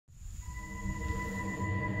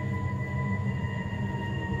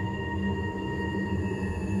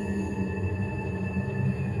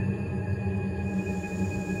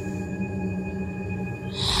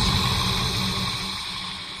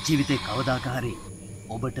ජීවිතේ කවදාක හරි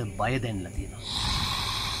ඔබට බය දැනලා තියෙනවා.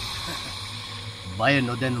 බය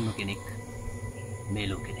නොදැනුණු කෙනෙක් මේ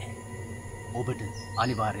ලෝකේ නැහැ. ඔබට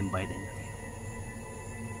අනිවාර්යෙන් බය දැනෙනවා.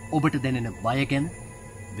 ඔබට දැනෙන බය ගැන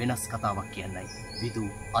වෙනස් කතාවක් කියන්නයි විදු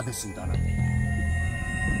අද සූදානම් වෙන්නේ.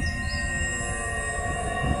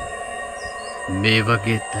 මේ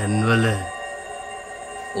වගේ තැන්වල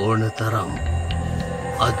ඕන තරම්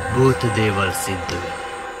අද්භූත දේවල් සිද්ධ වෙනවා.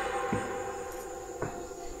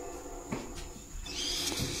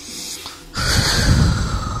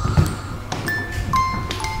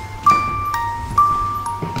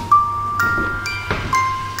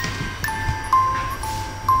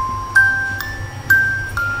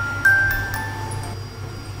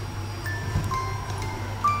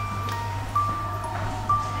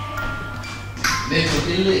 මේ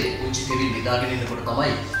හොටෙල්ලේ පුංචි කෙවින් නිදාගෙන ඉන්නකොට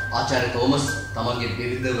තමයි ආචාර්ය තෝමස් තමන්ගේ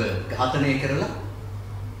බිරිඳව ඝාතනය කරලා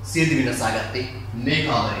සියදි විනාශා ගත්තේ මේ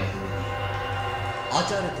කාමරය.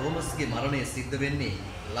 ආචාර්ය තෝමස්ගේ මරණය සිද්ධ වෙන්නේ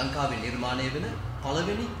ලංකාවේ නිර්මාණය වෙන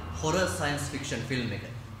පළවෙනි හොරර් සයන්ස් ෆික්ෂන් ෆිල්ම් එක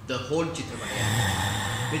The Hole චිත්‍රපටය.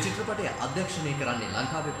 මේ චිත්‍රපටය අධ්‍යක්ෂණය කරන්නේ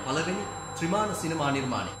ලංකාවේ පළවෙනි ත්‍රිමාන සිනමා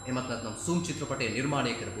නිර්මාණය. එමත් නැත්නම් සූම් චිත්‍රපටය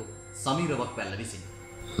නිර්මාණය කරපු සමීර වක්වැල්ල විසින්.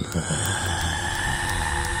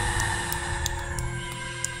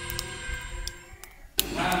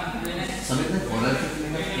 Sameera horror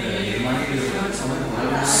film निर्माण के लिए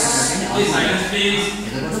Sameera science please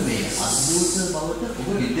එතකොට මේ අද්භූත බවට ඔබ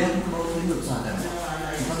විද්‍යාත්මක බවට වෙන්න උත්සාහ කරනවා.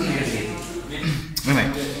 මොකද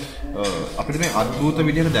නෙමෙයි. අපිට මේ අද්භූත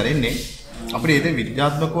විදියට දැනෙන්නේ අපිට ඒ දේ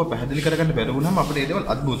විද්‍යාත්මකව පැහැදිලි කරගන්න බැරි වුණාම අපිට ඒ දේවල්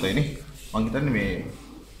අද්භූතයි නේ. මම හිතන්නේ මේ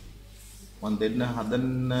මම දෙන්න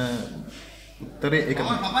හදන්න උත්තරේ ඒක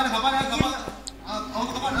තමයි.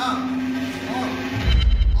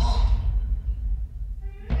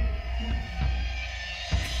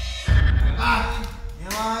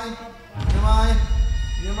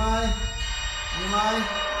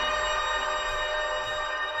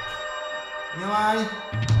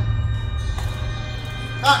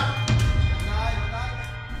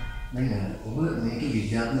 ඔබ මේක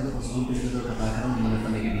විද්‍යාත්මක පසුබිම් පිළිබඳව කතා කරන්නේ මොනවද?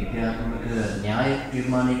 මේක විද්‍යාත්මක න්‍යාය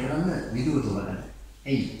නිර්මාණය කරන්න විදුව තෝරගන්න.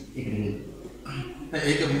 එයි ඒක නෙමෙයි.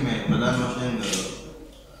 ඒක මේ ප්‍රධාන වශයෙන්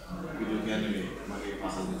විදුව කියන්නේ මගේ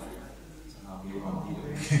පාසලේ සනාපිය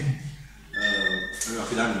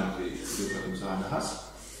අපි දන්නවා අපි විදුව සාදහස්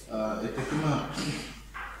ඒකකම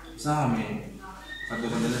සාමේ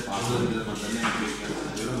අදවන්නේ පාසල විදිහට පොතන්නේ අපි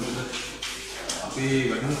කියන්නේ අපි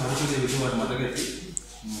වැඩම කරපු විදුවට මතක ඇති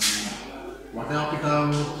වටේ අපිට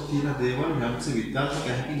තියෙන දේවල් යම්කිසි විද්‍යාත්මක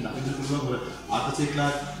හැකින් දකින්න පුළුවන්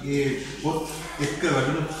ආතචේක්ලාගේ පොත් එක්ක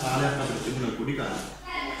වැඩුණු කාලයක් අපිට තිබුණා පොඩි කාලේ.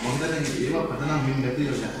 මම හිතන්නේ ඒවා පදනම් වෙන්නේ නැති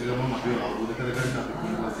ගමන් අපි අවබෝධ කරගන්න අපි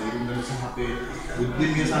මේවා තේරුම් ගන්න සහ අපේ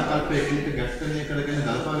බුද්ධිමය සංකල්පය එකිනෙක ගැටෙන්නේ කරගෙන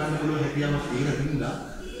ගලපා ගන්න පුළුවන් හැකියාවක් තියෙන හින්දා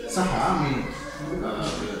සහ මේ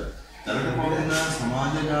තරක පවතින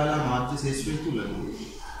සමාජ ජාල මාධ්‍ය ශාස්ත්‍රය තුළ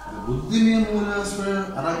බුද්ධිමය මූලාශ්‍ර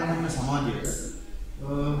අරගෙන යන සමාජයේ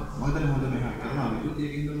මම හිතන්නේ හොඳ මේක කරනවා විදුත්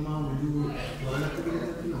ඒකින් ගන්නවා විදු වලට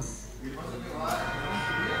පිළිගන්නවා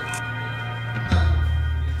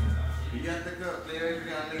විද්‍යාත්මක ප්ලේ වෙක්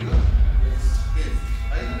එක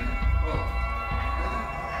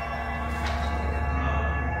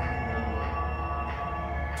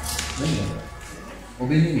යන්නේ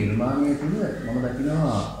ඔබේ නිර්මාණය තුළ මම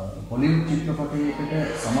දකිනවා හොලිවුඩ් චිත්‍රපටයකට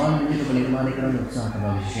සමාන විදිහට නිර්මාණය කරන්න උත්සාහ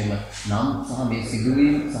කරනවා විශේෂයෙන්ම නම් සහ මේ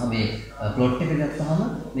සිදුවීම් සහ මේ ප්ලොට් එක ගත්තාම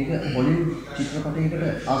මේක හොලිවුඩ්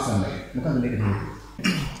චිත්‍රපටයකට ආසන්නයි. මොකද මේකට හේතුව?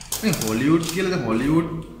 මේ හොලිවුඩ් කියලා දැන් හොලිවුඩ්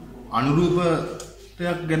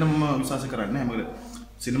අනුරූපයක් ගැන මම විශ්වාස කරන්නේ නැහැ. මොකද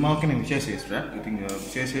සිනමාව කියන්නේ විශේෂ ශාස්ත්‍රයක්. ඉතින්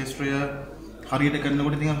විශේෂ ශාස්ත්‍රය හරියට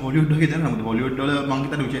කරනකොට ඉතින් හොලිවුඩ් වගේ දැනෙනවා. මොකද හොලිවුඩ් වල මම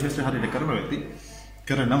හිතන්නේ විශේෂ ශාස්ත්‍රය හරියට කරනවා ඇති.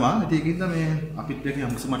 කරනවා ඒකින්ද මේ අපිත් එක්ක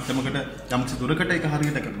යම්කිසි මට්ටමකට යම්කිසි දුරකට ඒක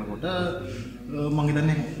හරියට කරනකොට මම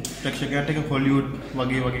හිතන්නේ ප්‍රේක්ෂකයාට ඒක හොලිවුඩ්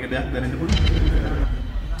වගේ දෙයක් දැනෙන්න පුළුවන්.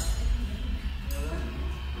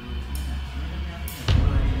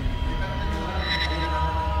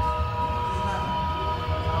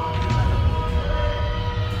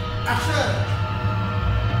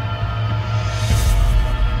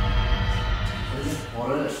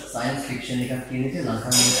 හොරර් සයන්ස් ෆික්ෂන් එකක් කියන එක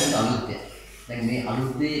ලංකාවේ ඉන්න අලුත් දෙයක්. දැන් මේ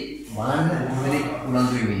අලුත් දේ බලන්න බොහෝ දෙනෙක්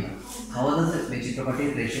උනන්දු වෙමින්. කවදද මේ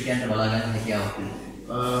චිත්‍රපටයේ ප්‍රේක්ෂකයන්ට බලා ගන්න හැකියාවක් තියෙන්නේ?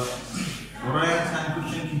 හොරර් සයන්ස්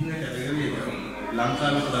ෆික්ෂන් කියන කැටගරිය එක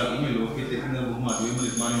ලංකාවේ ප්‍රධාන මේ ලෝකයේ තියෙන බොහොම අඩුම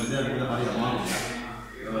නිර්මාණ වලදී ඒක හරි අමාරුයි.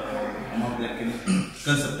 අමාරුයක් කියන්නේ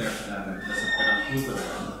කන්සෙප්ට් එකක් ගන්න. කන්සෙප්ට් එකක් පුරුදු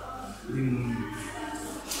ඉතින්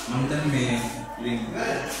මම දැන් මේ ලින්ක්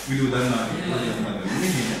වීඩියෝ දානවා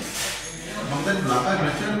මම දැන් ලංකාවේ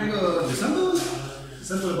ප්‍රේක්ෂකයන් මේක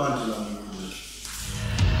දෙසැම්බර් බලන්න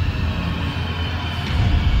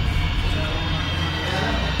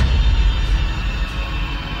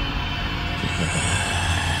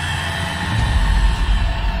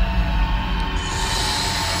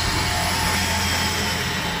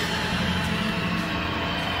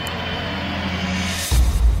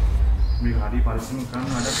මේක හරි පරිස්සම්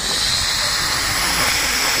කරන්න අර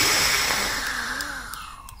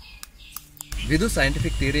විදු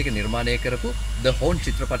සයින්ටිෆික් තියරි එක නිර්මාණය කරපු The Horn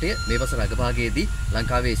චිත්‍රපටය මේ වසර අගභාගයේදී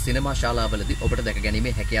ලංකාවේ සිනමා ශාලාවලදී ඔබට දැක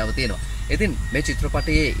ගැනීමේ හැකියාව තියෙනවා. ඉතින් මේ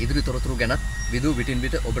චිත්‍රපටයේ ඉදිරි තොරතුරු ගැනත් විදු විටින්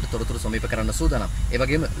විට ඔබට තොරතුරු සමීප කරන්න සූදානම්. ඒ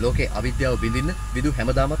වගේම ලෝකේ අවිද්‍යාව බිඳින්න විදු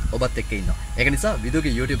හැමදාමත් ඔබත් එක්ක ඉන්නවා. ඒක නිසා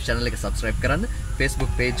විදුගේ YouTube channel එක subscribe කරන්න,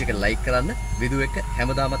 Facebook page එක like කරන්න, විදු එක්ක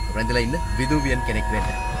හැමදාමත් රැඳිලා ඉන්න විදුවියන් කෙනෙක්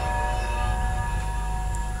වෙන්න.